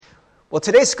Well,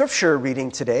 today's scripture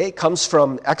reading today comes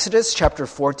from Exodus chapter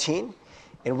 14,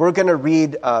 and we're going to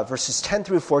read verses 10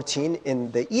 through 14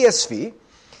 in the ESV,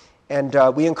 and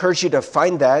we encourage you to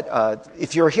find that.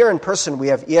 If you're here in person, we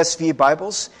have ESV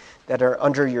Bibles that are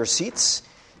under your seats,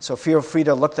 so feel free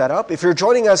to look that up. If you're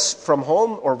joining us from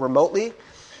home or remotely,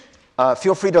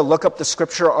 feel free to look up the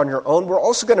scripture on your own. We're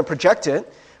also going to project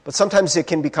it, but sometimes it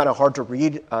can be kind of hard to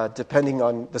read depending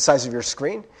on the size of your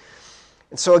screen.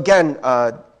 And so again,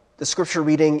 the scripture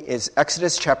reading is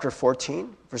Exodus chapter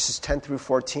 14, verses 10 through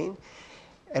 14.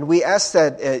 And we ask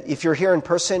that if you're here in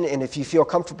person and if you feel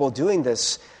comfortable doing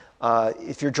this,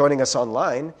 if you're joining us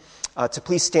online, to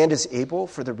please stand as able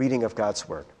for the reading of God's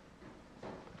word.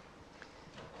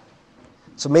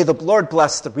 So may the Lord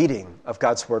bless the reading of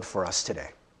God's word for us today.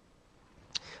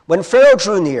 When Pharaoh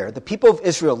drew near, the people of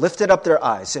Israel lifted up their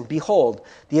eyes, and behold,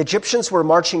 the Egyptians were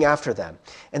marching after them,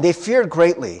 and they feared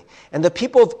greatly. And the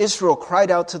people of Israel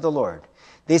cried out to the Lord.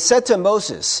 They said to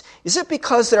Moses, "Is it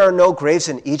because there are no graves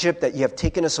in Egypt that you have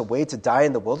taken us away to die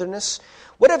in the wilderness?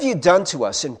 What have you done to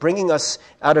us in bringing us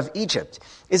out of Egypt?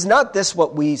 Is not this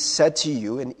what we said to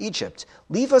you in Egypt?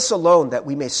 Leave us alone that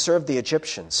we may serve the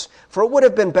Egyptians. For it would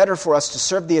have been better for us to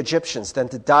serve the Egyptians than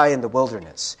to die in the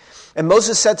wilderness." And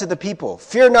Moses said to the people,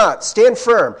 "Fear not, stand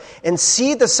firm, and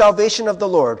see the salvation of the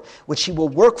Lord, which he will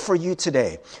work for you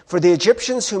today. For the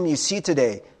Egyptians whom you see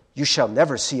today, you shall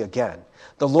never see again.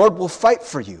 The Lord will fight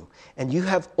for you, and you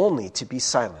have only to be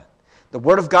silent." The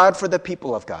word of God for the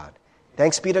people of God.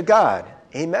 Thanks be to God.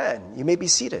 Amen. You may be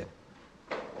seated.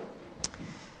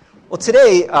 Well,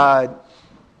 today,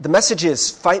 the message is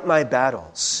Fight My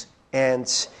Battles. And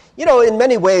you know, in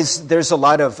many ways, there's a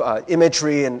lot of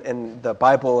imagery in the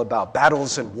Bible about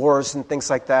battles and wars and things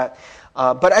like that.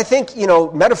 But I think, you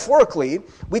know, metaphorically,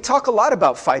 we talk a lot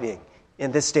about fighting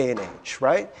in this day and age,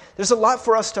 right? There's a lot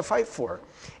for us to fight for.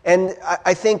 And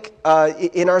I think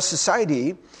in our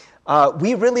society,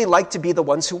 we really like to be the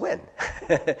ones who win.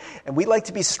 And we like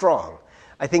to be strong.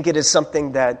 I think it is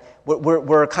something that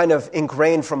we're kind of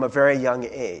ingrained from a very young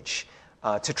age.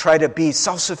 To try to be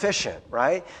self-sufficient,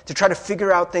 right? To try to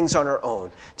figure out things on our own.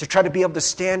 To try to be able to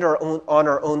stand on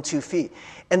our own 2 feet.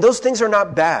 And those things are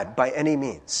not bad by any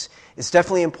means. It's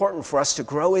definitely important for us to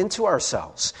grow into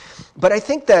ourselves. But I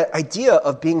think that idea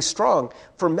of being strong,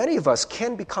 for many of us,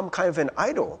 can become kind of an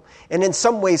idol. And in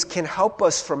some ways can help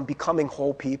us from becoming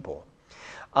whole people.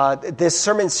 This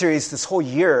sermon series this whole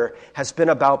year has been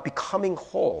about becoming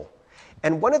whole.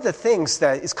 And one of the things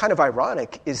that is kind of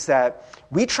ironic is that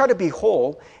we try to be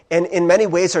whole, and in many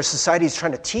ways our society is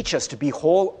trying to teach us to be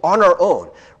whole on our own,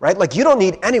 right? Like you don't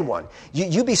need anyone.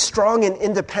 You be strong and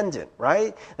independent,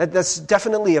 right? That's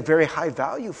definitely a very high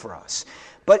value for us.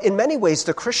 But in many ways,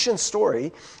 the Christian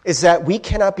story is that we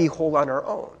cannot be whole on our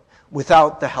own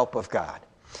without the help of God.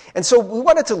 And so we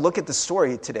wanted to look at the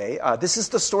story today. This is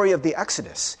the story of the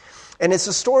Exodus. And it's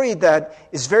a story that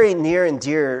is very near and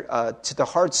dear to the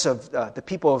hearts of the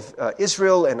people of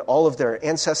Israel and all of their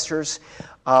ancestors.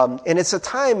 And it's a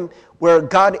time where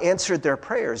God answered their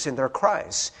prayers and their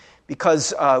cries.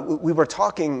 Because we were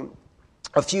talking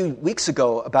a few weeks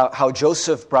ago about how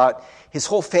Joseph brought his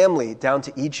whole family down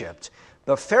to Egypt.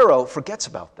 But Pharaoh forgets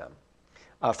about them,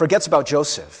 forgets about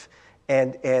Joseph.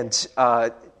 And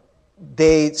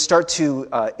they start to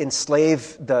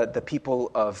enslave the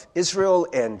people of Israel,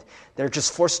 and they're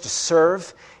just forced to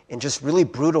serve in just really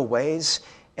brutal ways.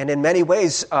 And in many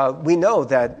ways, we know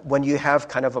that when you have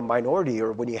kind of a minority,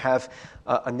 or when you have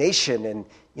a nation, and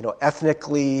you know,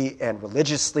 ethnically and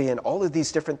religiously and all of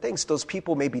these different things, those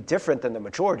people may be different than the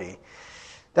majority.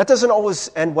 That doesn't always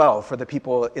end well for the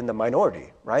people in the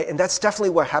minority, right? And that's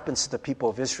definitely what happens to the people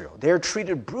of Israel. They're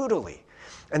treated brutally,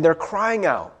 and they're crying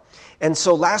out. And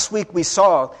so last week we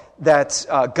saw that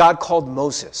God called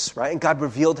Moses, right? And God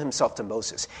revealed himself to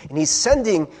Moses. And he's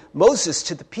sending Moses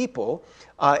to the people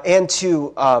and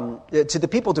to the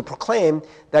people to proclaim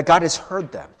that God has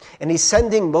heard them. And he's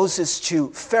sending Moses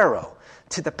to Pharaoh,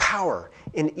 to the power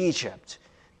in Egypt,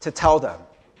 to tell them,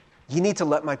 you need to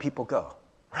let my people go,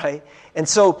 right? And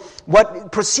so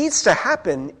what proceeds to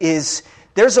happen is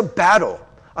there's a battle,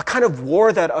 a kind of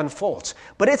war that unfolds.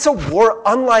 But it's a war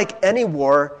unlike any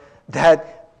war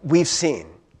that we've seen,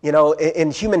 you know,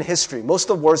 in human history. Most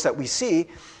of the wars that we see,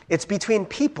 it's between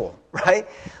people, right?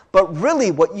 But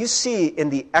really what you see in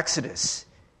the Exodus,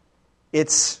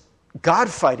 it's God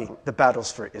fighting the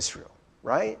battles for Israel,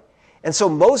 right? And so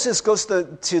Moses goes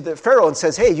to the Pharaoh and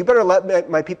says, hey, you better let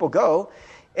my people go.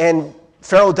 And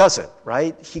Pharaoh doesn't,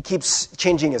 right? He keeps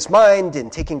changing his mind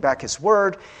and taking back his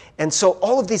word. And so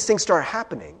all of these things start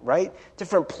happening, right?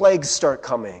 Different plagues start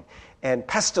coming. and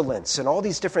pestilence and all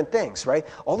these different things, right?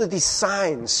 All of these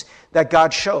signs that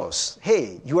God shows.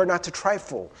 Hey, you are not to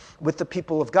trifle with the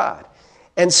people of God.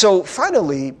 And so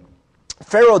finally,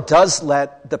 Pharaoh does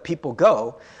let the people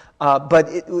go. But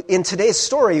in today's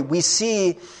story, we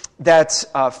see that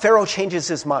Pharaoh changes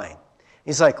his mind.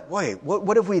 He's like, wait,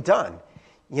 what have we done?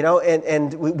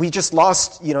 And we just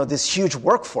lost, this huge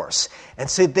workforce. And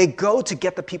so they go to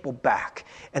get the people back,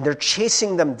 and they're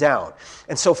chasing them down.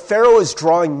 And so Pharaoh is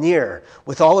drawing near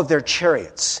with all of their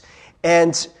chariots.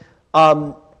 And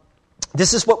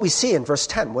this is what we see in verse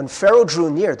 10. When Pharaoh drew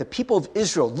near, the people of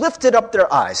Israel lifted up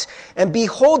their eyes, and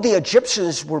behold, the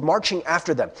Egyptians were marching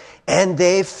after them, and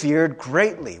they feared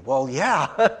greatly. Well,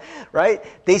 yeah, right?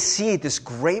 They see this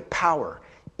great power,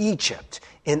 Egypt,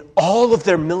 in all of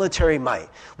their military might,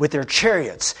 with their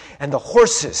chariots and the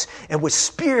horses and with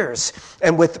spears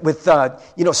and with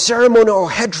ceremonial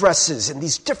headdresses and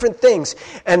these different things.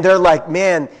 And they're like,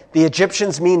 man, the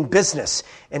Egyptians mean business.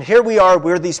 And here we are,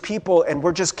 we're these people, and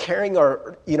we're just carrying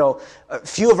our, a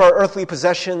few of our earthly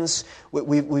possessions.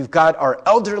 We've got our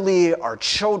elderly, our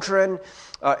children,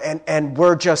 and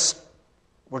we're just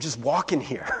walking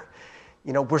here.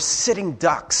 We're sitting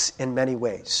ducks in many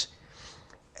ways.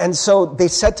 And so they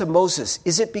said to Moses,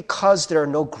 is it because there are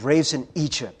no graves in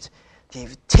Egypt?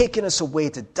 They've taken us away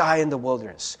to die in the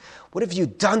wilderness. What have you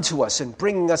done to us in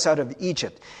bringing us out of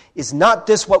Egypt? Is not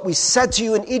this what we said to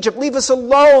you in Egypt? Leave us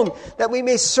alone, that we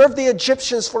may serve the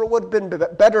Egyptians, for it would have been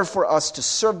better for us to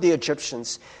serve the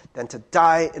Egyptians than to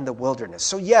die in the wilderness.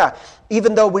 So yeah,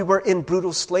 even though we were in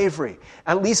brutal slavery,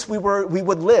 at least we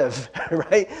would live,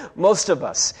 right? Most of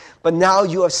us. But now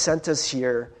you have sent us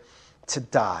here to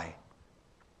die.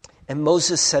 And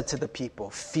Moses said to the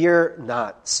people, fear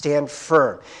not, stand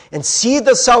firm, and see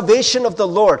the salvation of the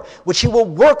Lord, which he will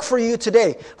work for you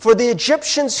today. For the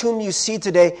Egyptians whom you see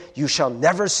today, you shall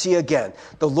never see again.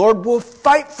 The Lord will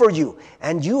fight for you,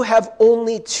 and you have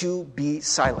only to be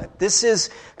silent. This is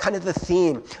kind of the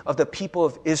theme of the people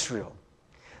of Israel,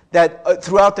 that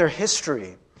throughout their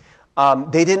history,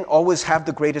 they didn't always have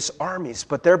the greatest armies,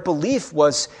 but their belief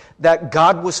was that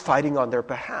God was fighting on their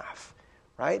behalf.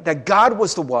 Right? That God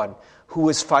was the one who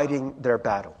was fighting their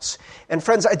battles. And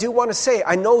friends, I do want to say,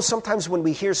 I know sometimes when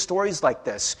we hear stories like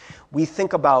this, we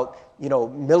think about,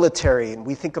 military, and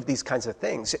we think of these kinds of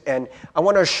things. And I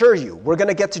want to assure you, we're going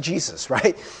to get to Jesus,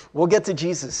 right? We'll get to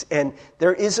Jesus. And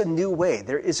there is a new way.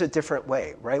 There is a different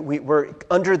way, right? We're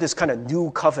under this kind of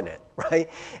new covenant, right?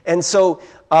 And so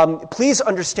please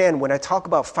understand when I talk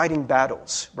about fighting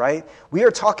battles, right? We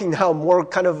are talking now more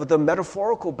kind of the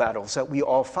metaphorical battles that we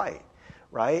all fight.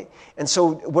 Right? And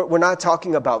so we're not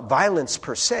talking about violence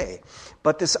per se,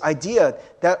 but this idea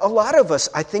that a lot of us,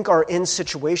 I think, are in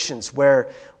situations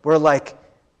where we're like,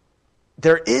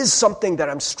 there is something that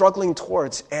I'm struggling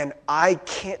towards and I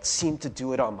can't seem to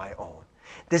do it on my own.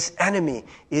 This enemy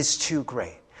is too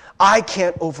great. I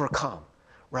can't overcome,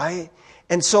 right?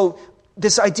 And so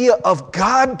this idea of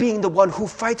God being the one who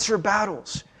fights your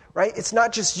battles, right? It's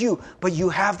not just you, but you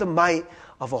have the might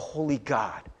of a holy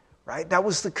God. Right? That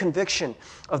was the conviction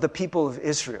of the people of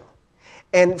Israel.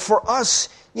 And for us,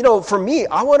 for me,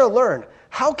 I want to learn,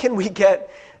 how can we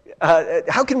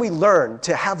learn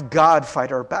to have God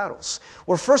fight our battles?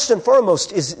 Well, first and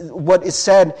foremost is what is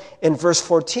said in verse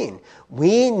 14.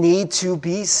 We need to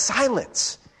be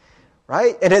silent.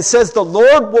 Right? And it says the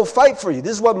Lord will fight for you.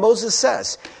 This is what Moses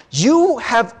says. You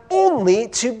have only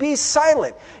to be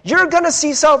silent. You're going to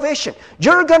see salvation.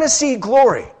 You're going to see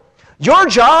glory. Your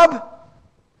job,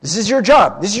 this is your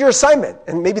job. This is your assignment.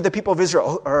 And maybe the people of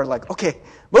Israel are like, okay,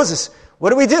 Moses,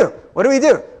 what do we do? What do we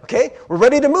do? Okay, we're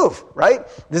ready to move, right?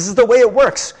 This is the way it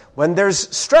works. When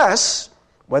there's stress,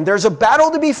 when there's a battle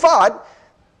to be fought,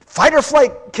 fight or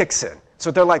flight kicks in.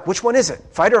 So they're like, which one is it?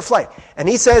 Fight or flight? And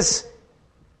he says,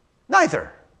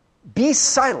 neither. Be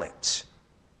silent.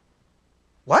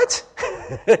 What?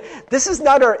 This is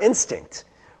not our instinct,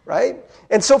 right?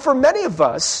 And so for many of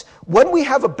us, when we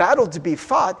have a battle to be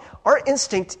fought, our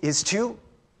instinct is to,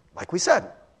 like we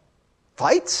said,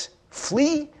 fight,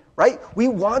 flee, right? We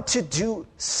want to do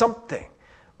something,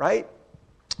 right?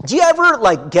 Do you ever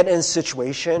get in a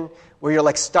situation where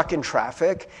you're stuck in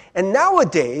traffic? And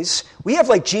nowadays, we have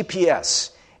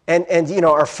GPS, and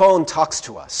our phone talks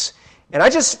to us. And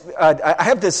I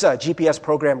have this GPS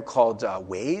program called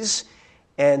Waze.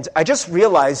 And I just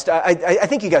realized, I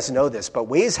think you guys know this, but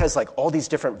Waze has all these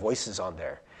different voices on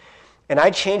there. And I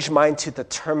changed mine to the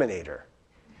Terminator.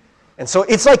 And so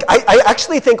it's I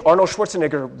actually think Arnold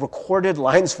Schwarzenegger recorded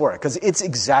lines for it, because it's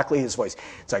exactly his voice.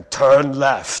 It's turn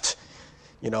left,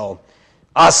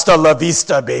 Hasta la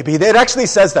vista, baby. It actually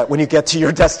says that when you get to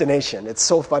your destination. It's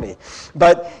so funny.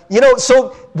 But,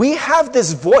 so we have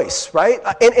this voice, right?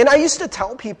 And I used to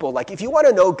tell people, like, if you want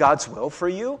to know God's will for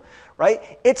you,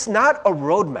 right, it's not a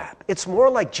roadmap. It's more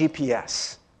like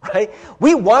GPS, right?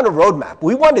 We want a roadmap.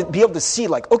 We want to be able to see,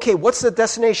 like, okay, what's the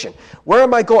destination? Where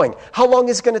am I going? How long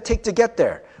is it going to take to get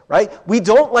there? Right? We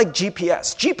don't like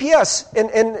GPS. GPS,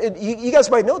 and you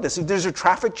guys might know this, if there's a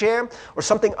traffic jam or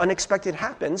something unexpected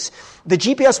happens, the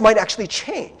GPS might actually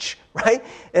change, right?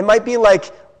 It might be like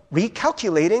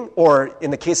recalculating, or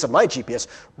in the case of my GPS,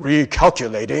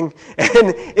 recalculating, and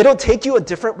it'll take you a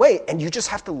different way, and you just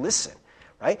have to listen,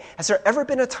 right? Has there ever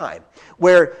been a time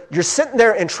where you're sitting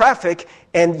there in traffic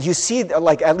and you see,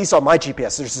 like, at least on my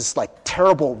GPS, there's this like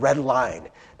terrible red line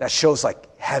that shows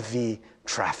like heavy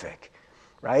traffic?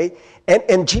 Right?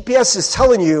 And GPS is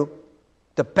telling you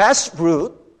the best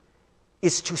route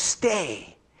is to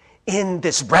stay in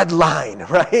this red line,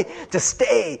 right? To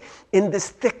stay in this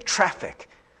thick traffic.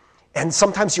 And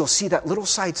sometimes you'll see that little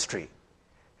side street,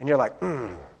 and you're like,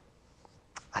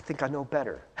 I think I know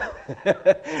better.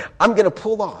 I'm going to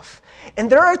pull off. And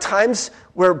there are times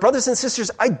where, brothers and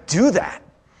sisters, I do that.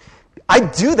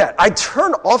 I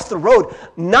turn off the road,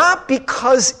 not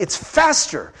because it's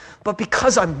faster, but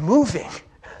because I'm moving.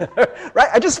 Right?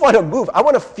 I just want to move. I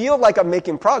want to feel like I'm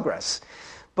making progress.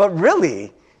 But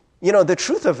really, the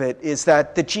truth of it is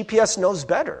that the GPS knows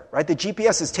better, right? The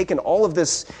GPS has taken all of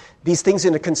these things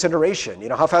into consideration.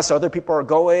 How fast other people are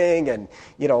going, and,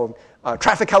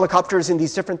 traffic helicopters and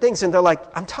these different things. And they're like,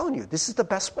 I'm telling you, this is the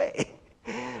best way,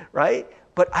 right?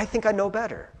 But I think I know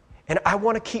better. And I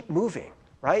want to keep moving,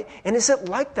 right? And is it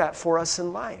like that for us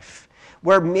in life?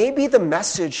 Where maybe the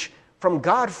message from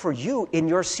God for you in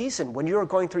your season when you're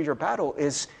going through your battle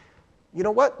is, you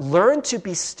know what? Learn to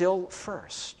be still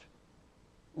first.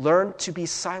 Learn to be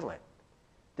silent.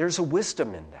 There's a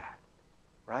wisdom in that,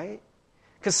 right?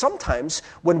 Because sometimes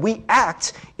when we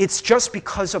act, it's just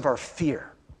because of our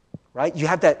fear, right? You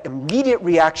have that immediate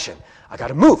reaction. I got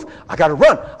to move. I got to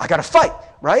run. I got to fight,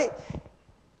 right?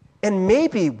 And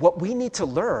maybe what we need to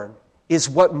learn is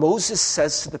what Moses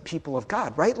says to the people of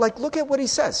God, right? Like, look at what he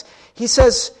says. He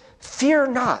says, fear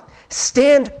not.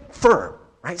 Stand firm,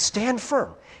 right? Stand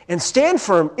firm. And stand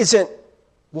firm isn't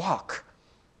walk.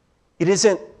 It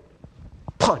isn't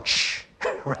punch,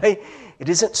 right? It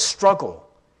isn't struggle.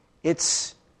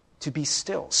 It's to be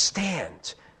still.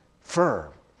 Stand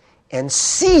firm and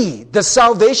see the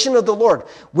salvation of the Lord,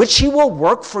 which he will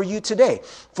work for you today.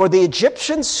 For the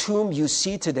Egyptians whom you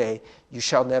see today, you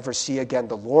shall never see again.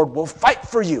 The Lord will fight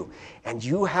for you, and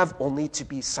you have only to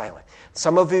be silent.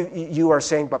 Some of you are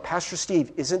saying, but Pastor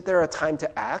Steve, isn't there a time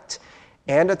to act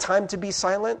and a time to be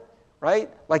silent, right?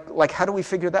 Like how do we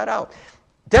figure that out?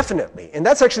 Definitely, and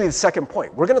that's actually the second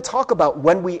point. We're going to talk about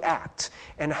when we act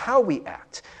and how we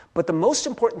act. But the most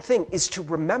important thing is to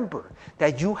remember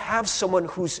that you have someone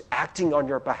who's acting on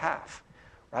your behalf.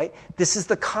 Right? This is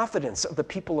the confidence of the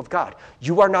people of God.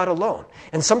 You are not alone.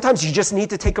 And sometimes you just need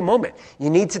to take a moment. You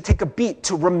need to take a beat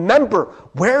to remember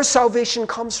where salvation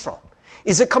comes from.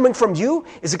 Is it coming from you?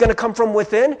 Is it going to come from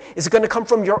within? Is it going to come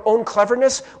from your own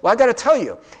cleverness? Well, I got to tell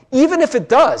you, even if it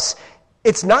does,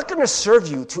 it's not going to serve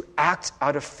you to act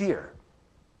out of fear.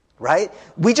 Right?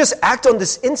 We just act on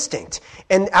this instinct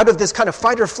and out of this kind of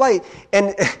fight or flight.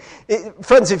 And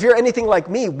friends, if you're anything like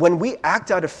me, when we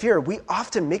act out of fear, we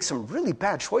often make some really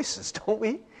bad choices, don't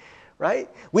we?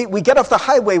 Right? We get off the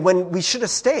highway when we should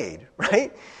have stayed,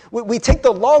 right? We take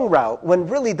the long route when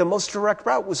really the most direct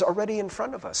route was already in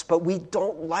front of us. But we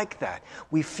don't like that.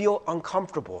 We feel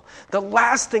uncomfortable. The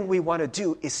last thing we want to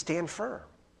do is stand firm,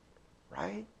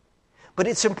 right? But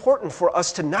it's important for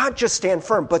us to not just stand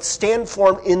firm, but stand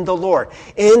firm in the Lord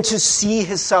and to see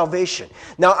his salvation.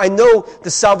 Now, I know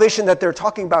the salvation that they're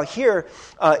talking about here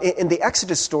in the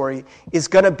Exodus story is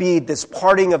going to be this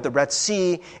parting of the Red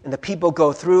Sea, and the people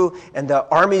go through, and the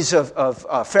armies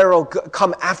of Pharaoh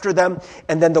come after them,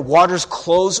 and then the waters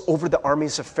close over the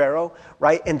armies of Pharaoh,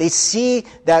 right? And they see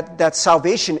that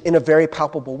salvation in a very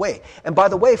palpable way. And by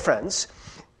the way, friends,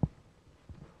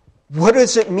 what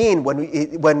does it mean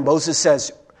when Moses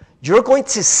says, you're going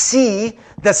to see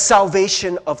the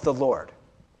salvation of the Lord?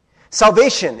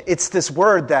 Salvation, it's this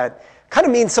word that kind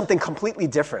of means something completely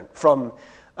different from,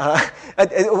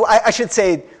 I should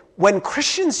say, when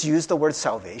Christians use the word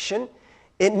salvation,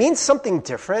 it means something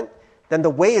different than the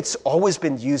way it's always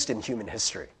been used in human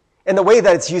history, and the way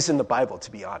that it's used in the Bible,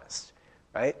 to be honest,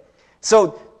 right?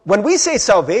 So when we say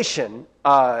salvation,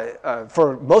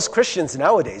 for most Christians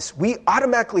nowadays, we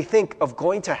automatically think of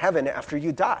going to heaven after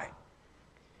you die.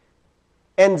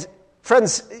 And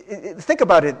friends, think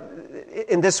about it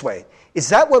in this way. Is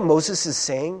that what Moses is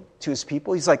saying to his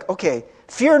people? He's like, okay,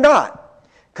 fear not,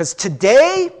 because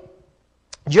today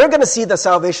you're going to see the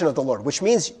salvation of the Lord, which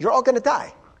means you're all going to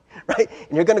die, right?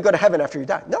 And you're going to go to heaven after you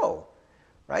die. No,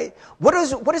 right? What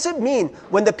does it mean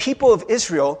when the people of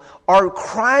Israel are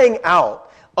crying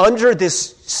out under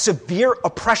this severe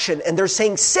oppression and they're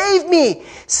saying, save me,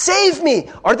 save me?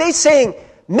 Are they saying,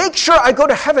 make sure I go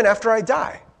to heaven after I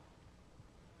die?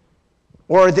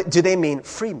 Or do they mean,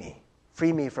 free me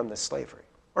from this slavery?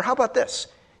 Or how about this?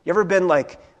 You ever been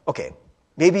like, okay,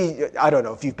 maybe, I don't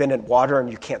know, if you've been in water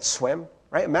and you can't swim,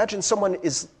 right? Imagine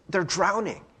they're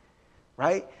drowning,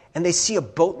 right? And they see a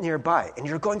boat nearby, and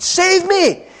you're going, save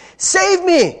me, save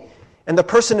me. And the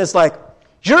person is like,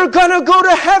 you're going to go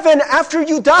to heaven after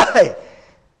you die.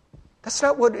 That's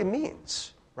not what it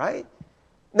means, right?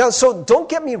 Now, so don't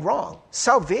get me wrong.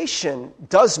 Salvation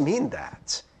does mean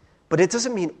that, but it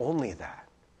doesn't mean only that.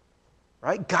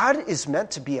 Right? God is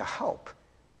meant to be a help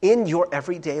in your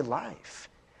everyday life.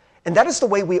 And that is the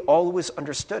way we always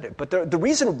understood it. But the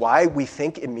reason why we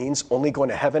think it means only going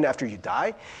to heaven after you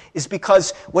die is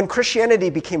because when Christianity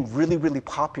became really, really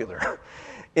popular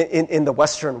in the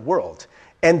Western world,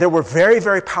 and there were very,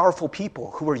 very powerful people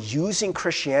who were using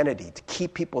Christianity to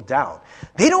keep people down,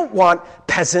 they don't want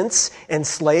peasants and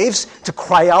slaves to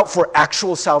cry out for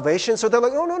actual salvation. So they're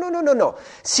like, no.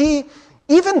 See,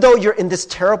 even though you're in this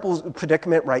terrible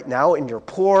predicament right now and you're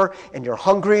poor and you're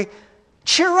hungry,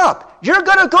 cheer up. You're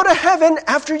going to go to heaven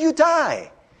after you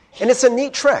die. And it's a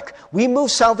neat trick. We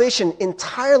move salvation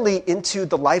entirely into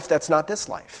the life that's not this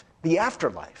life, the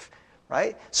afterlife,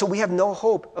 right? So we have no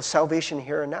hope of salvation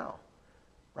here and now,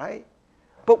 right?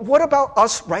 But what about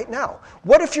us right now?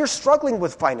 What if you're struggling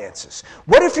with finances?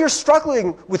 What if you're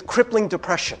struggling with crippling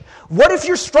depression? What if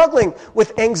you're struggling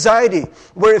with anxiety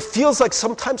where it feels like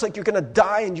sometimes like you're going to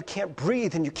die and you can't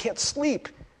breathe and you can't sleep?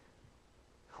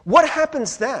 What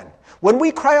happens then? When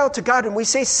we cry out to God and we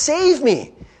say, save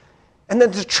me, and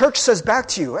then the church says back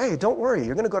to you, hey, don't worry,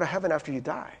 you're going to go to heaven after you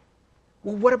die.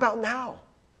 Well, what about now?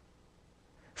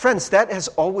 Friends, that has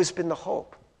always been the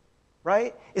hope.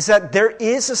 Right? Is that there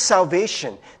is a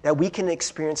salvation that we can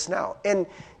experience now. And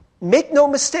make no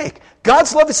mistake,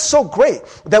 God's love is so great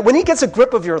that when he gets a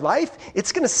grip of your life,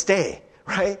 it's going to stay,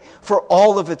 right? For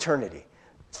all of eternity.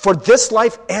 For this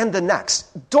life and the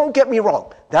next. Don't get me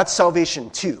wrong, that's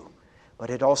salvation too. But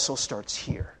it also starts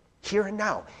here and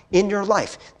now, in your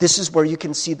life. This is where you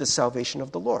can see the salvation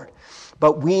of the Lord.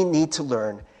 But we need to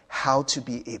learn how to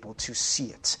be able to see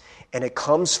it. And it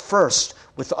comes first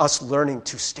with us learning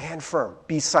to stand firm,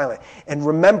 be silent, and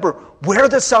remember where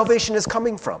the salvation is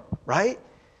coming from, right?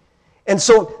 And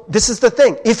so this is the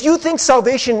thing. If you think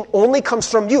salvation only comes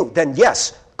from you, then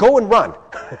yes, go and run,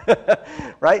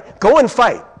 right? Go and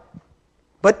fight.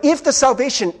 But if the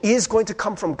salvation is going to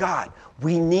come from God,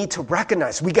 we need to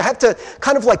recognize. We have to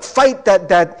kind of like fight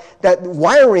that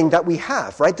wiring that we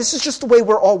have, right? This is just the way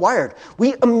we're all wired.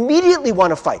 We immediately want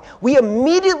to fight. We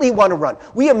immediately want to run.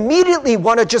 We immediately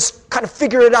want to just kind of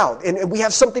figure it out. And we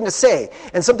have something to say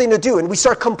and something to do. And we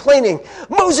start complaining,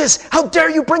 Moses, how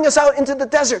dare you bring us out into the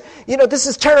desert? You know, this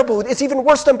is terrible. It's even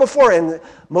worse than before. And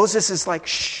Moses is like,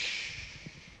 shh,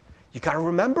 you got to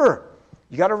remember.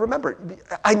 You got to remember.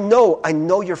 I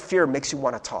know your fear makes you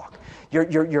want to talk.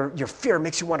 Your fear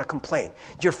makes you want to complain.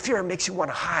 Your fear makes you want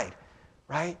to hide,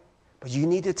 right? But you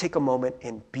need to take a moment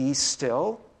and be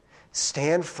still,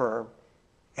 stand firm,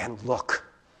 and look.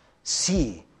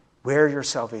 See where your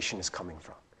salvation is coming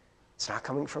from. It's not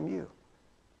coming from you,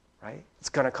 right? It's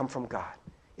going to come from God.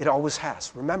 It always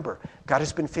has. Remember, God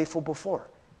has been faithful before.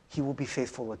 He will be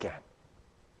faithful again.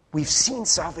 We've seen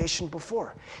salvation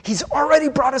before. He's already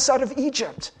brought us out of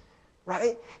Egypt.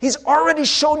 Right? He's already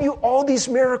shown you all these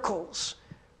miracles,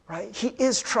 right? He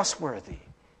is trustworthy,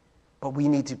 but we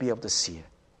need to be able to see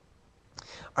it.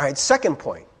 All right, second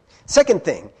point. Second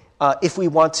thing, if we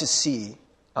want to see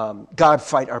God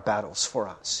fight our battles for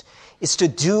us, is to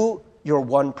do your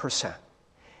 1%.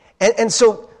 And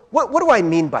so what do I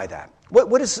mean by that?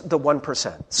 What is the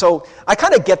 1%? So I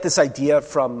kind of get this idea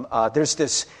from, there's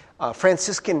this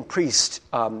Franciscan priest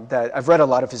that I've read a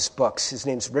lot of his books. His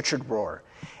name's Richard Rohr.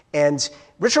 And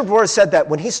Richard Rohr said that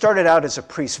when he started out as a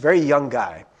priest, very young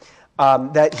guy,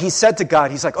 that he said to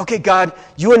God, he's like, okay, God,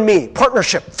 you and me,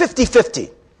 partnership,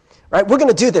 50-50, right? We're going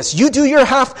to do this. You do your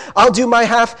half, I'll do my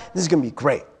half. This is going to be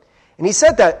great. And he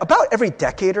said that about every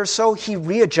decade or so, he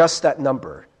readjusts that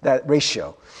number, that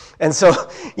ratio. And so,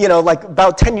 like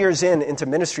about 10 years into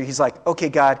ministry, he's like, okay,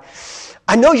 God,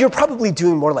 I know you're probably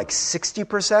doing more like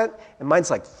 60%, and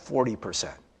mine's like 40%.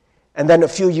 And then a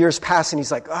few years pass and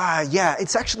he's like, yeah,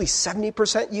 it's actually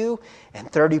 70% you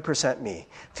and 30% me.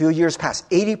 A few years pass,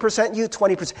 80% you,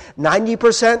 20%,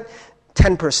 90%,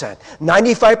 10%,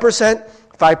 95%,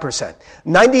 5%,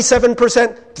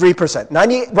 97%, 3%,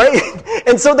 90, right?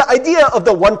 And so the idea of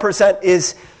the 1%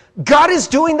 is God is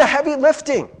doing the heavy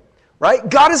lifting, right?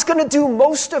 God is going to do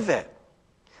most of it,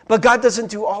 but God doesn't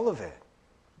do all of it.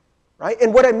 Right?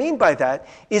 And what I mean by that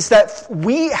is that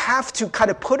we have to kind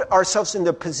of put ourselves in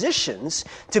the positions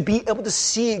to be able to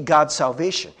see God's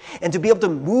salvation and to be able to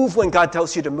move when God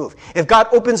tells you to move. If God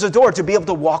opens a door, to be able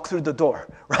to walk through the door,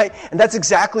 right? And that's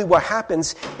exactly what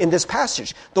happens in this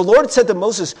passage. The Lord said to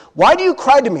Moses, "Why do you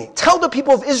cry to me? Tell the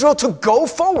people of Israel to go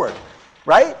forward."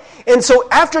 Right? And so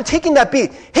after taking that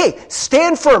beat, hey,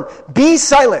 stand firm, be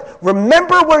silent,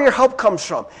 remember where your help comes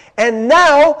from. And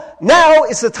now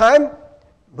is the time.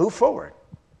 Move forward.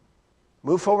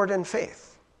 Move forward in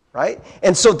faith, right?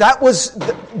 And so that was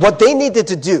what they needed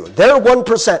to do. Their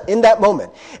 1% in that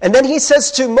moment. And then he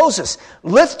says to Moses,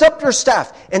 lift up your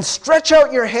staff and stretch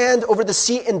out your hand over the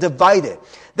sea and divide it,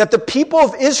 that the people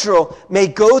of Israel may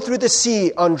go through the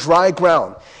sea on dry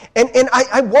ground. And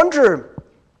I wonder,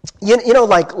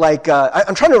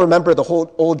 I'm trying to remember the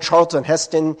whole old Charlton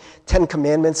Heston 10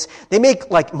 Commandments. They make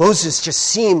like Moses just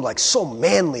seem like so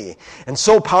manly and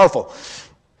so powerful.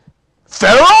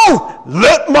 Pharaoh,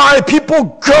 let my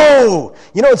people go.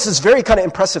 It's this very kind of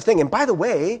impressive thing. And by the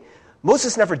way,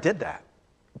 Moses never did that,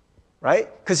 right?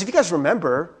 Because if you guys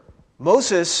remember,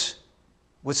 Moses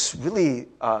was really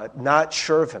not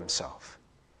sure of himself.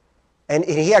 And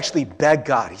he actually begged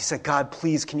God. He said, God,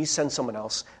 please, can you send someone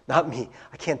else? Not me.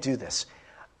 I can't do this.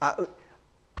 I'm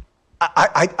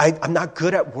not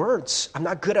good at words. I'm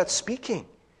not good at speaking.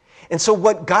 And so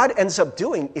what God ends up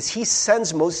doing is he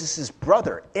sends Moses'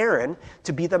 brother, Aaron,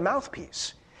 to be the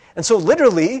mouthpiece. And so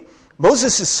literally,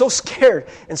 Moses is so scared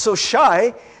and so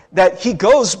shy that he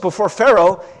goes before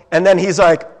Pharaoh, and then he's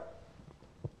like,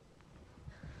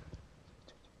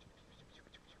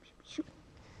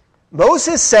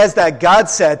 Moses says that God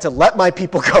said to let my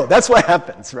people go. That's what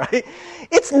happens, right?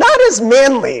 It's not as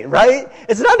manly, right?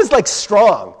 It's not as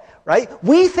strong. Right?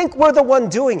 We think we're the one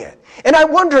doing it. And I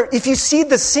wonder if you see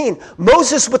the scene,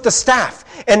 Moses with the staff,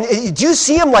 and do you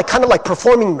see him kind of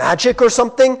performing magic or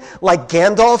something? Like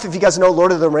Gandalf, if you guys know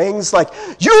Lord of the Rings,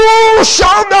 you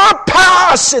shall not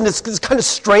pass! And it's kind of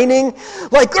straining,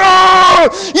 water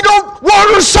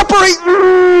separate!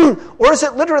 Or is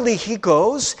it literally he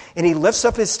goes and he lifts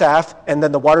up his staff and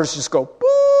then the waters just go,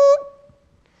 boop?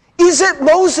 Is it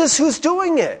Moses who's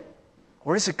doing it?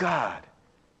 Or is it God?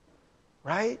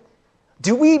 Right?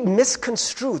 Do we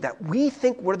misconstrue that we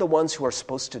think we're the ones who are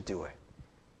supposed to do it?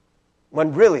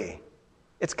 When really,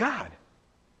 it's God.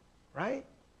 Right?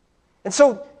 And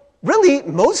so, really,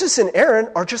 Moses and Aaron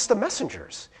are just the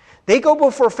messengers. They go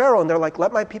before Pharaoh and they're like,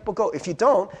 let my people go. If you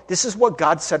don't, this is what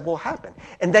God said will happen.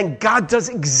 And then God does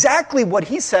exactly what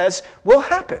he says will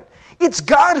happen. It's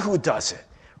God who does it.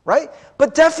 Right?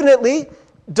 But definitely,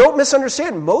 don't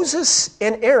misunderstand. Moses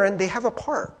and Aaron, they have a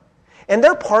part. And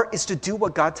their part is to do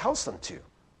what God tells them to,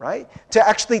 right? To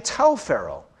actually tell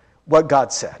Pharaoh what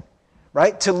God said,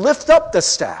 right? To lift up the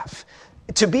staff,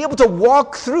 to be able to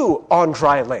walk through on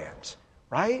dry land,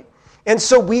 right? And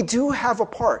so we do have a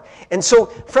part. And so,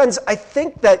 friends, I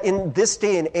think that in this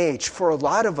day and age, for a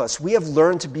lot of us, we have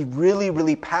learned to be really,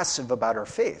 really passive about our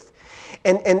faith.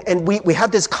 And we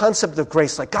have this concept of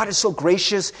grace, God is so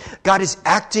gracious, God is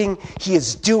acting, he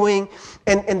is doing.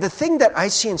 And the thing that I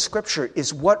see in Scripture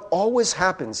is what always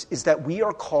happens is that we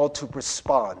are called to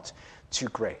respond to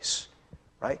grace,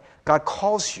 right? God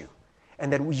calls you,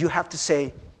 and then you have to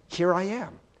say, here I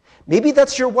am. Maybe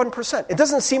that's your 1%. It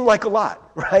doesn't seem like a lot,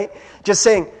 right? Just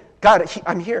saying, God,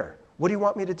 I'm here. What do you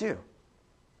want me to do?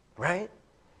 Right?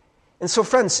 And so,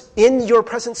 friends, in your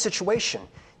present situation,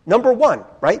 number one,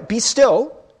 right? Be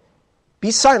still,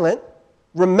 be silent,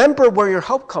 remember where your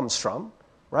help comes from,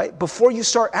 right? Before you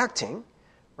start acting,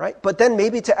 right? But then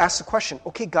maybe to ask the question,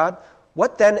 okay, God,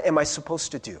 what then am I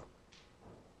supposed to do?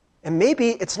 And maybe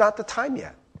it's not the time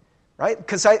yet, right?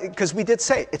 Because we did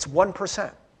say it's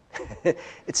 1%.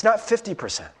 It's not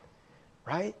 50%,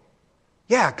 right?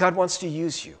 Yeah, God wants to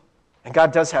use you. And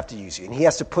God does have to use you. And he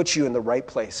has to put you in the right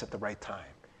place at the right time,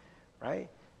 right?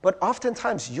 But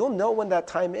oftentimes, you'll know when that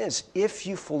time is if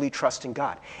you fully trust in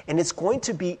God. And it's going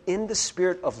to be in the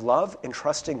spirit of love and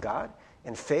trust in God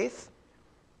and faith,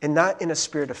 and not in a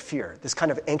spirit of fear. This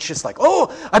kind of anxious, I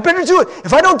better do it.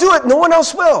 If I don't do it, no one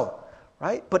else will,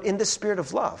 right? But in the spirit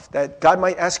of love, that God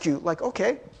might ask you,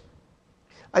 okay,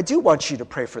 I do want you to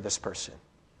pray for this person.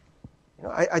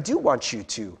 I do want you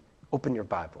to open your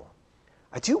Bible.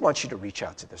 I do want you to reach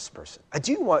out to this person. I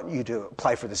do want you to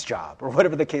apply for this job, or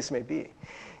whatever the case may be.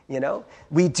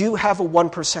 We do have a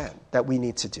 1% that we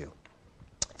need to do.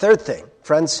 Third thing,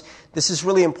 friends, this is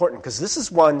really important because this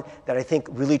is one that I think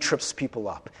really trips people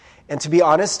up. And to be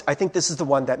honest, I think this is the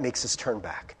one that makes us turn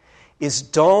back, is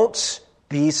don't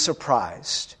be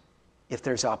surprised if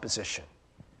there's opposition.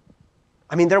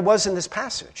 I mean, there was in this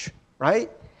passage, right?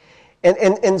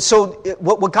 And so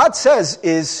what God says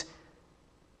is,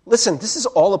 listen, this is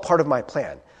all a part of my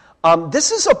plan.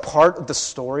 This is a part of the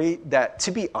story that,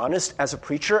 to be honest, as a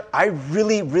preacher, I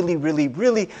really am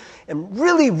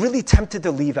really tempted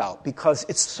to leave out because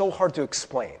it's so hard to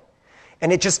explain.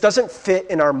 And it just doesn't fit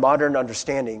in our modern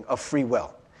understanding of free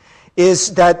will.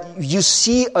 Is that you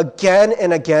see again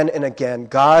and again and again,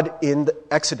 God in the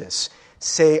Exodus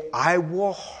say, I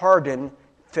will harden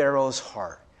Pharaoh's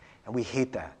heart. And we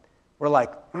hate that. We're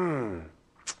like,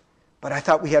 but I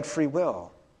thought we had free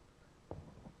will.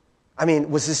 I mean,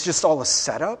 was this just all a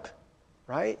setup,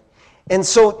 right? And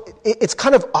so it's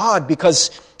kind of odd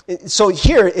because, so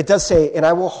here it does say, and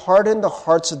I will harden the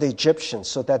hearts of the Egyptians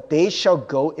so that they shall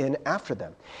go in after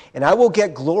them. And I will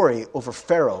get glory over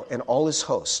Pharaoh and all his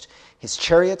host, his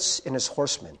chariots and his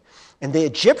horsemen. And the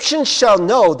Egyptians shall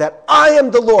know that I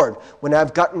am the Lord when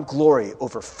I've gotten glory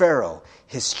over Pharaoh,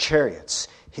 his chariots,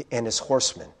 and his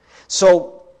horsemen.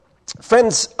 So,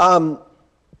 friends,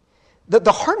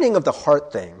 the hardening of the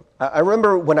heart thing, I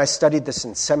remember when I studied this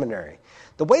in seminary,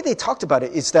 the way they talked about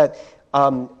it is that,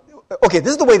 this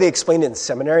is the way they explained it in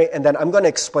seminary, and then I'm going to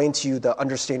explain to you the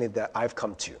understanding that I've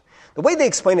come to. The way they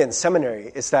explain it in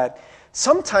seminary is that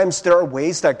sometimes there are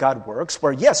ways that God works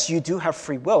where, yes, you do have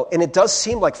free will, and it does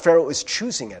seem like Pharaoh is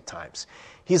choosing at times.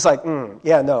 He's like, I'm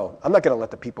not going to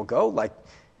let the people go. Like,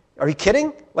 are you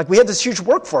kidding? Like, we had this huge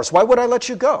workforce. Why would I let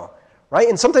you go? Right?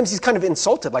 And sometimes he's kind of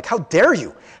insulted, like, how dare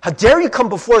you? How dare you come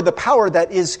before the power that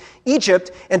is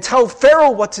Egypt and tell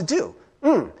Pharaoh what to do?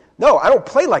 No, I don't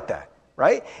play like that,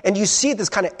 right? And you see this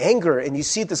kind of anger, and you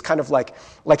see this kind of like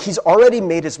he's already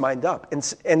made his mind up.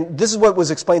 And this is what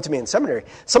was explained to me in seminary.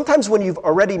 Sometimes when you've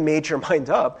already made your mind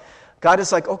up, God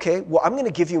is like, okay, well, I'm going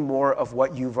to give you more of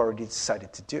what you've already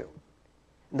decided to do.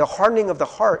 And the hardening of the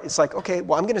heart is like, okay,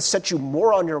 well, I'm going to set you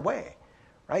more on your way,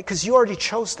 right? Because you already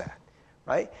chose that,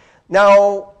 right?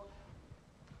 Now,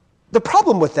 the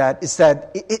problem with that is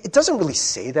that it doesn't really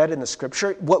say that in the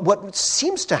scripture. What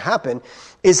seems to happen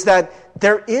is that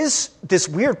there is this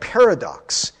weird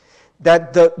paradox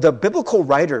that the biblical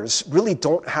writers really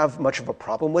don't have much of a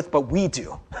problem with, but we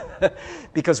do,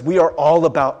 because we are all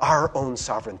about our own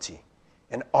sovereignty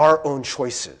and our own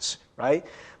choices, right?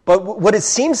 But what it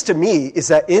seems to me is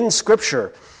that in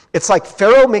scripture, it's like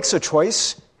Pharaoh makes a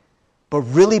choice, but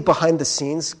really behind the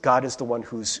scenes, God is the one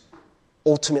who's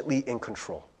ultimately in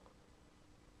control,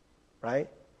 right?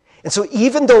 And so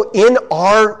even though in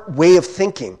our way of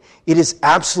thinking, it is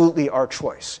absolutely our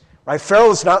choice, right?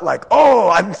 Pharaoh's not like, oh,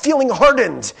 I'm feeling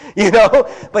hardened,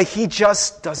 but he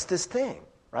just does this thing,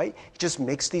 right? He just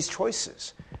makes these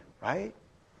choices, right?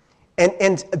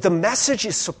 And the message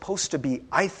is supposed to be,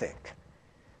 I think,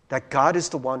 that God is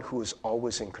the one who is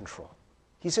always in control.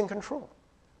 He's in control,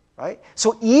 right?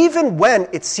 So even when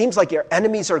it seems like your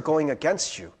enemies are going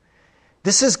against you,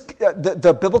 this is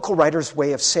the biblical writer's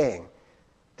way of saying,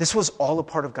 this was all a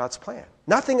part of God's plan.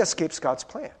 Nothing escapes God's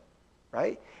plan,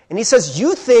 right? And he says,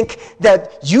 you think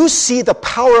that you see the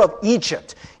power of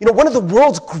Egypt, one of the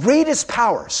world's greatest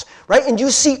powers, right? And you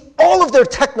see all of their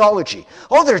technology,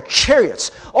 all their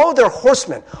chariots, all of their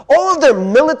horsemen, all of their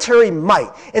military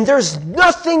might, and there's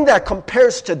nothing that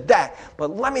compares to that.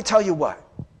 But let me tell you what,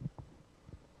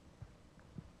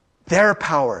 their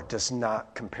power does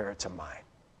not compare to mine.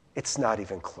 It's not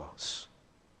even close.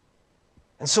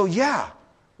 And so,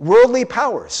 worldly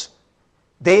powers,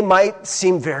 they might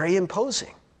seem very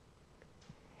imposing.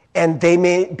 And they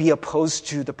may be opposed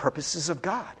to the purposes of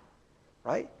God,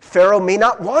 right? Pharaoh may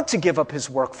not want to give up his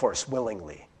workforce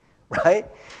willingly, right?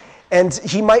 And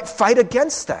he might fight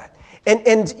against that.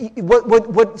 And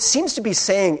what seems to be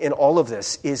saying in all of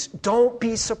this is, don't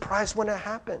be surprised when it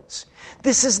happens.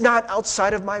 This is not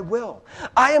outside of my will.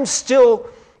 I am still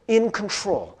in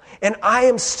control. And I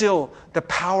am still the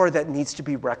power that needs to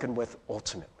be reckoned with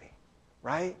ultimately,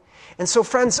 right? And so,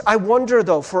 friends, I wonder,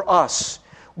 though, for us,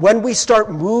 when we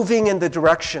start moving in the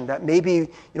direction that maybe,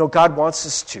 God wants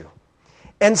us to,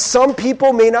 and some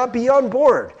people may not be on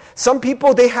board. Some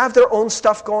people, they have their own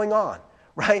stuff going on,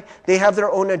 right? They have their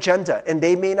own agenda, and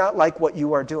they may not like what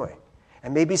you are doing.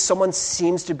 And maybe someone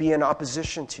seems to be in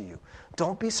opposition to you.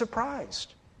 Don't be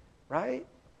surprised, right?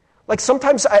 Like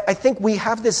sometimes I think we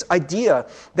have this idea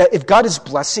that if God is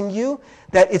blessing you,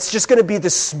 that it's just going to be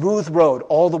this smooth road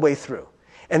all the way through.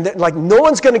 And that, like, no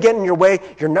one's going to get in your way.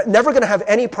 You're never going to have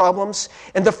any problems.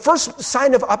 And the first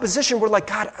sign of opposition, we're like,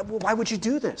 God, why would you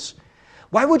do this?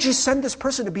 Why would you send this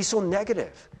person to be so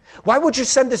negative? Why would you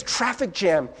send this traffic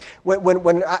jam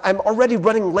when I'm already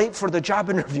running late for the job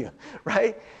interview,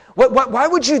 right? Why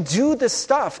would you do this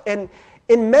stuff? And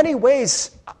in many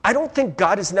ways, I don't think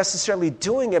God is necessarily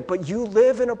doing it, but you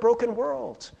live in a broken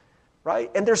world, right?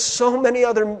 And there's so many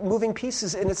other moving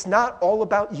pieces, and it's not all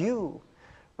about you,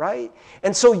 right?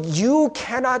 And so you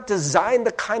cannot design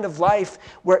the kind of life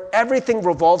where everything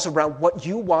revolves around what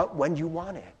you want when you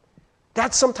want it.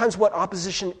 That's sometimes what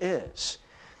opposition is.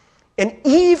 And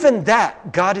even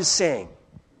that, God is saying,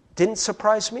 didn't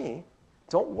surprise me.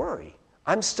 Don't worry.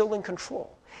 I'm still in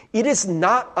control. It is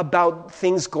not about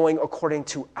things going according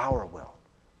to our will.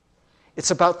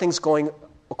 It's about things going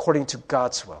according to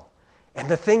God's will. And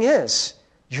the thing is,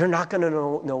 you're not going to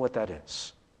know what that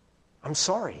is. I'm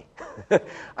sorry.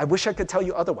 I wish I could tell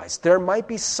you otherwise. There might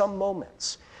be some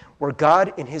moments where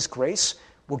God, in His grace,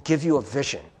 will give you a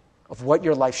vision of what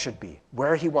your life should be,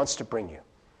 where He wants to bring you.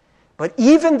 But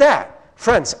even that,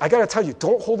 friends, I got to tell you,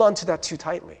 don't hold on to that too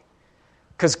tightly,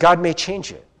 because God may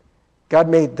change it. God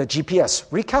made the GPS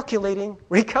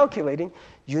recalculating.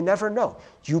 You never know.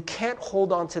 You can't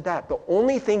hold on to that. The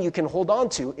only thing you can hold on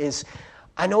to is,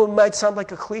 I know it might sound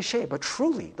like a cliche, but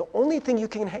truly, the only thing you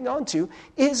can hang on to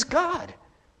is God,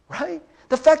 right?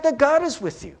 The fact that God is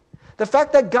with you. The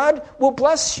fact that God will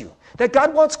bless you. That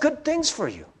God wants good things for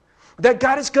you. That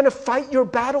God is going to fight your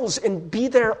battles and be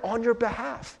there on your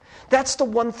behalf. That's the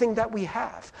one thing that we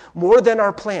have, more than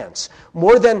our plans,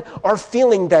 more than our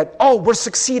feeling that, oh, we're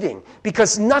succeeding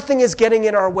because nothing is getting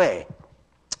in our way,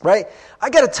 right? I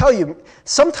got to tell you,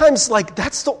 sometimes like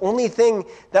that's the only thing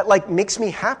that like makes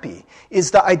me happy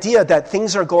is the idea that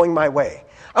things are going my way.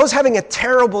 I was having a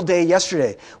terrible day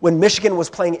yesterday when Michigan was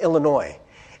playing Illinois,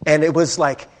 and it was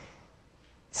like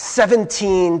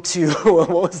 17 to, what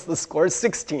was the score?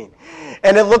 16.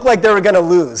 And it looked like they were going to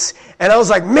lose. And I was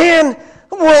like, man,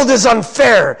 the world is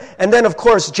unfair. And then, of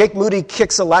course, Jake Moody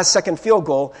kicks a last-second field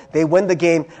goal. They win the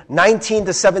game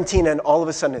 19-17, and all of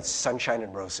a sudden it's sunshine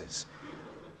and roses.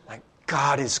 Like,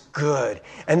 God is good.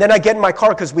 And then I get in my car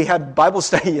because we had Bible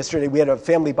study yesterday. We had a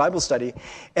family Bible study.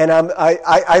 And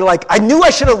I knew I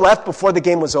should have left before the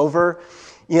game was over.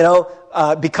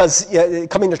 Because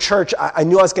coming to church, I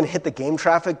knew I was going to hit the game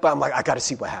traffic, but I'm like, I got to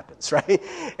see what happens, right?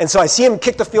 And so I see him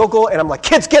kick the field goal, and I'm like,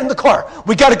 kids, get in the car.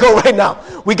 We got to go right now.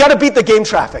 We got to beat the game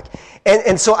traffic.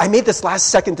 And so I made this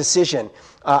last-second decision.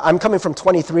 I'm coming from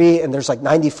 23, and there's like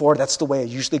 94. That's the way I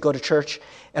usually go to church.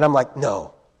 And I'm like,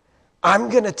 no, I'm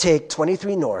going to take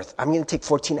 23 north. I'm going to take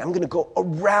 14. I'm going to go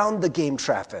around the game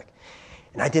traffic.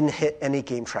 And I didn't hit any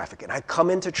game traffic. And I come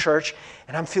into church,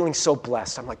 and I'm feeling so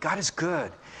blessed. I'm like, God is good.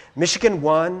 Michigan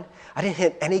won. I didn't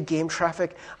hit any game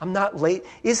traffic. I'm not late.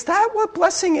 Is that what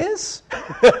blessing is?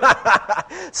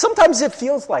 Sometimes it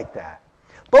feels like that.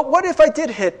 But what if I did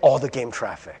hit all the game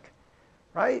traffic?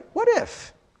 Right? What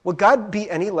if? Would God be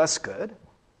any less good?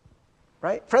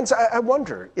 Right? Friends, I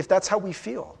wonder if that's how we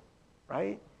feel.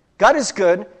 Right? God is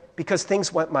good because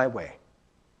things went my way.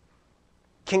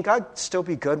 Can God still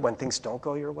be good when things don't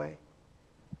go your way?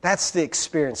 That's the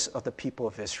experience of the people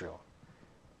of Israel.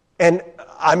 And,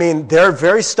 I mean, they're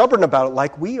very stubborn about it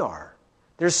like we are.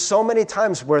 There's so many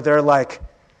times where they're like,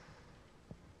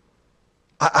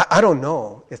 I don't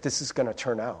know if this is going to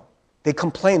turn out. They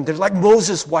complain. They're like,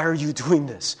 Moses, why are you doing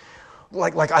this?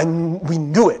 We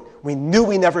knew it. We knew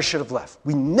we never should have left.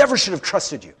 We never should have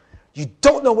trusted you. You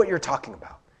don't know what you're talking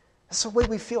about. That's the way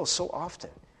we feel so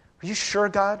often. Are you sure,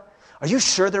 God? Are you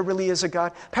sure there really is a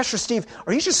God? Pastor Steve,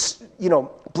 are you just,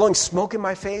 blowing smoke in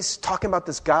my face, talking about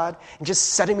this God, and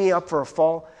just setting me up for a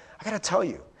fall? I got to tell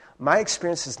you, my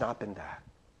experience has not been that.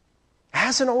 It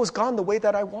hasn't always gone the way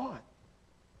that I want.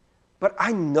 But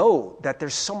I know that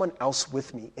there's someone else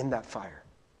with me in that fire.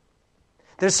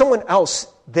 There's someone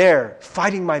else there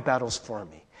fighting my battles for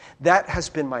me. That has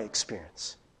been my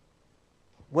experience.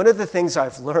 One of the things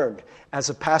I've learned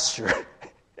as a pastor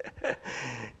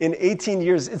in 18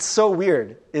 years, it's so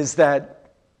weird, is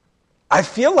that I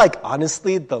feel like,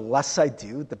 honestly, the less I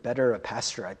do, the better a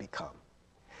pastor I become.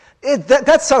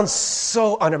 That sounds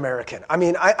so un-American. I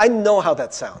mean, I know how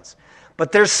that sounds.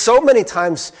 But there's so many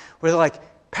times where they're like,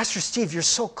 Pastor Steve, you're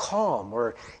so calm,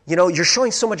 or, you're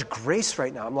showing so much grace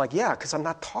right now. I'm like, yeah, because I'm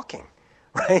not talking,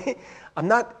 right? I'm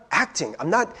not acting. I'm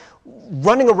not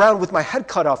running around with my head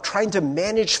cut off, trying to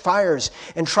manage fires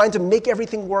and trying to make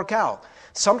everything work out.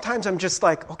 Sometimes I'm just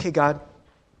like, okay, God,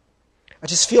 I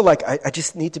just feel like I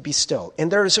just need to be still. And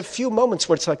there's a few moments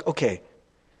where it's like, okay,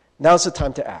 now's the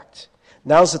time to act.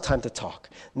 Now's the time to talk.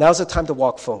 Now's the time to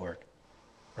walk forward,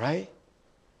 right?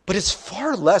 But it's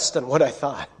far less than what I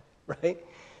thought, right?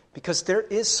 Because there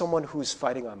is someone who is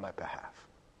fighting on my behalf.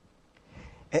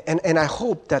 And I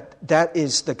hope that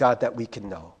is the God that we can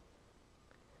know.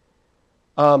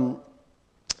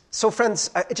 So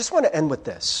friends, I just want to end with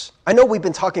this. I know we've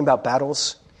been talking about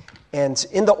battles, and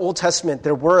in the Old Testament,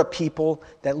 there were a people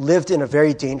that lived in a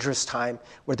very dangerous time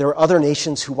where there were other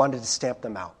nations who wanted to stamp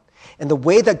them out. And the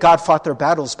way that God fought their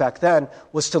battles back then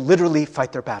was to literally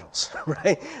fight their battles,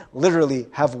 right? Literally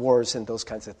have wars and those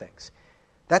kinds of things.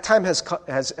 That time has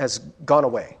gone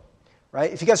away,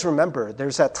 right? If you guys remember,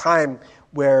 there's that time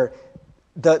where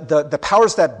the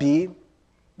powers that be,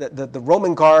 the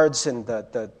Roman guards and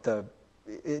the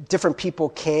different people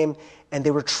came and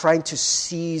they were trying to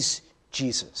seize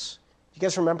Jesus. You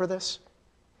guys remember this?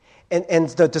 And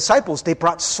the disciples, they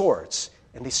brought swords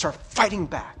and they start fighting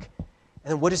back.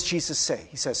 And then what does Jesus say?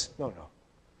 He says, no,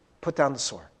 put down the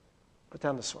sword. Put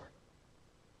down the sword.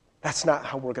 That's not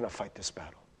how we're going to fight this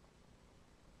battle.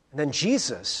 And then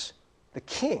Jesus, the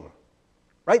king,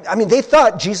 right? I mean, they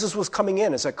thought Jesus was coming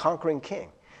in as a conquering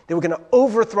king. They were going to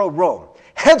overthrow Rome.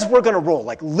 Heads were going to roll,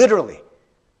 like literally.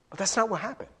 But that's not what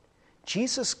happened.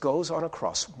 Jesus goes on a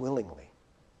cross willingly.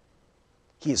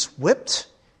 He is whipped,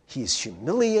 he is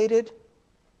humiliated,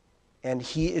 and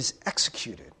he is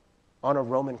executed on a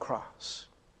Roman cross.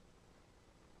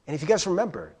 And if you guys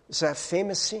remember, it's that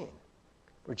famous scene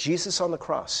where Jesus on the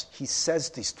cross, he says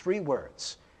these 3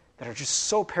 words that are just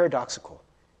so paradoxical.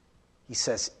 He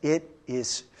says, "It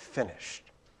is finished."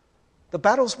 The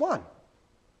battle's won,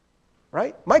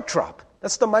 right? Mic drop.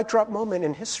 That's the mic drop moment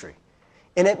in history.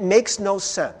 And it makes no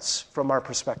sense from our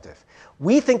perspective.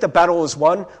 We think the battle is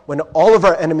won when all of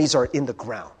our enemies are in the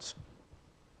ground.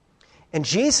 And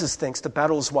Jesus thinks the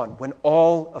battle is won when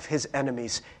all of his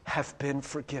enemies have been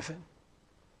forgiven.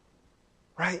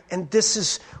 Right? And this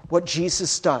is what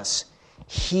Jesus does.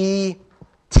 He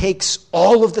takes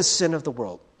all of the sin of the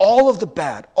world, all of the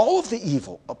bad, all of the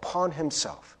evil upon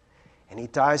himself. And he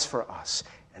dies for us.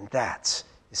 And that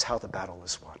is how the battle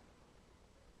is won.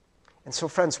 And so,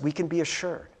 friends, we can be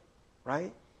assured,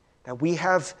 right, that we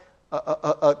have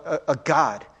a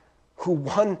God who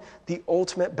won the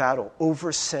ultimate battle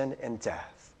over sin and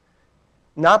death,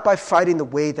 not by fighting the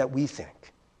way that we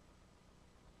think,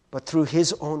 but through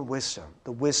his own wisdom,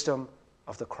 the wisdom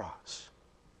of the cross.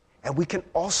 And we can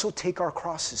also take our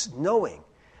crosses knowing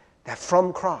that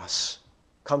from cross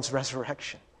comes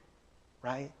resurrection,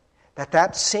 right?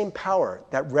 That same power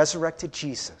that resurrected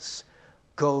Jesus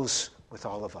goes with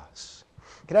all of us.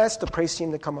 Can I ask the praise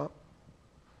team to come up?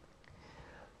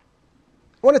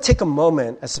 I want to take a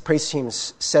moment as the praise team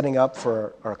is setting up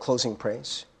for our closing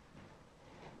praise.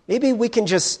 Maybe we can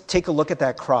just take a look at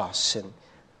that cross. And,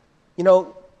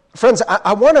 friends,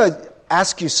 I want to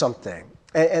ask you something.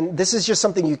 And this is just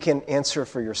something you can answer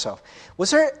for yourself. Was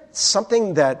there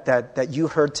something that you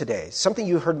heard today, something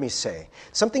you heard me say,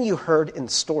 something you heard in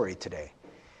the story today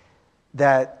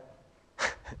that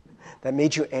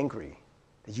made you angry,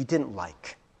 that you didn't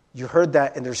like? You heard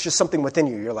that and there's just something within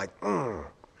you. You're like,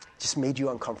 just made you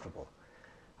uncomfortable.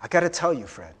 I got to tell you,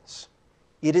 friends,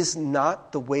 it is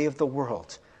not the way of the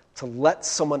world to let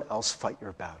someone else fight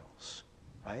your battles,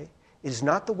 right? It is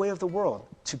not the way of the world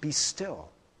to be still,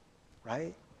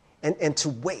 right? And to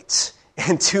wait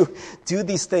and to do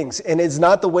these things. And it's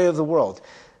not the way of the world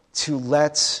to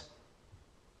let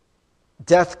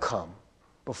death come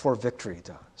before victory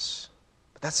does.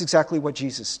 But that's exactly what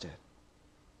Jesus did,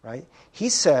 right? He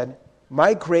said,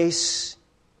 "My grace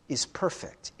is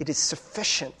perfect. It is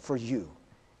sufficient for you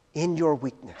in your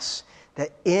weakness.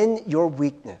 That in your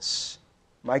weakness,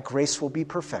 my grace will be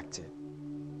perfected.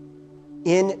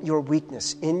 In your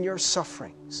weakness, in your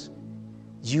sufferings,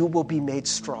 you will be made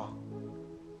strong."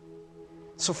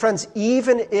 So friends,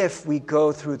 even if we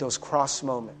go through those cross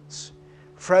moments,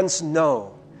 friends,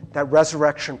 know that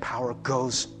resurrection power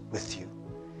goes with you.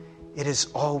 It is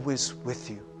always with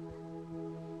you.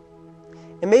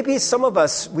 And maybe some of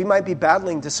us, we might be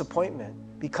battling disappointment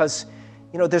because,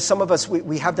 there's some of us,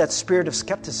 we have that spirit of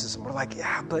skepticism. We're like,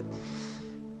 but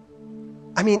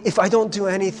if I don't do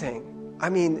anything,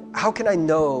 how can I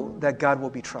know that God will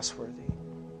be trustworthy?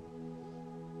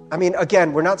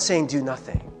 Again, we're not saying do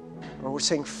nothing, but we're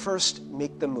saying first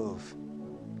make the move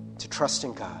to trust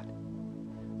in God.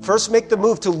 First make the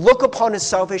move to look upon his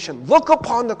salvation. Look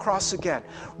upon the cross again.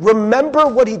 Remember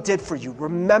what he did for you.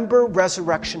 Remember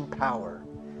resurrection power.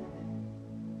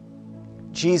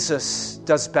 Jesus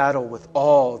does battle with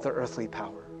all the earthly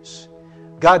powers.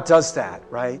 God does that,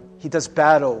 right? He does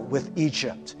battle with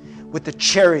Egypt, with the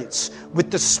chariots, with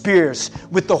the spears,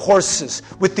 with the horses,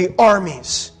 with the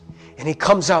armies. And he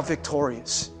comes out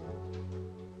victorious.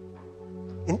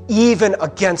 And even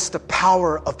against the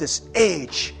power of this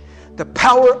age, the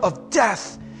power of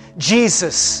death,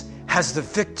 Jesus has the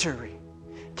victory.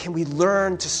 Can we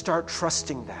learn to start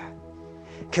trusting that?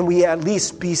 Can we at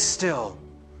least be still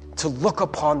to look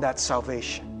upon that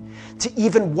salvation? To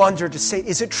even wonder, to say,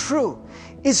 is it true?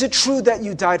 Is it true that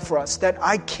you died for us, that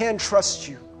I can trust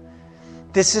you?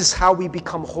 This is how we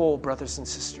become whole, brothers and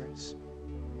sisters.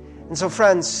 And so,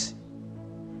 friends,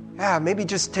 maybe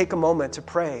just take a moment to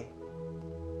pray,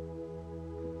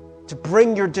 to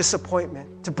bring your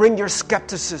disappointment, to bring your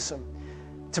skepticism,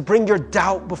 to bring your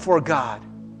doubt before God.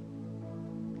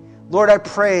 Lord, I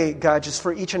pray, God, just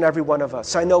for each and every one of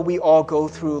us. I know we all go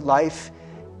through life,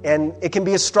 and it can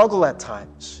be a struggle at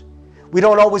times. We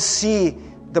don't always see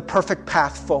the perfect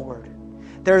path forward.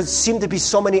 There seem to be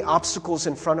so many obstacles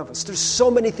in front of us. There's so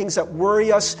many things that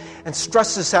worry us and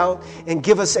stress us out and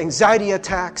give us anxiety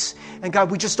attacks. And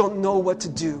God, we just don't know what to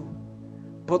do.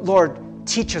 But Lord,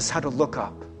 teach us how to look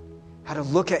up, how to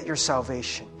look at your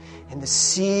salvation, and to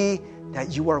see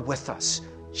that you are with us.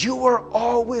 You are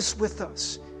always with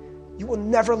us. You will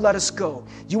never let us go.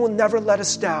 You will never let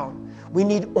us down. We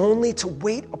need only to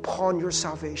wait upon your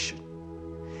salvation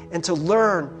and to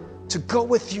learn to go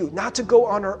with you, not to go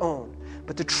on our own,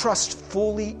 but to trust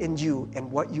fully in you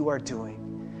and what you are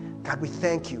doing. God, we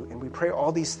thank you and we pray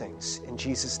all these things in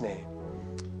Jesus' name.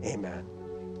 Amen.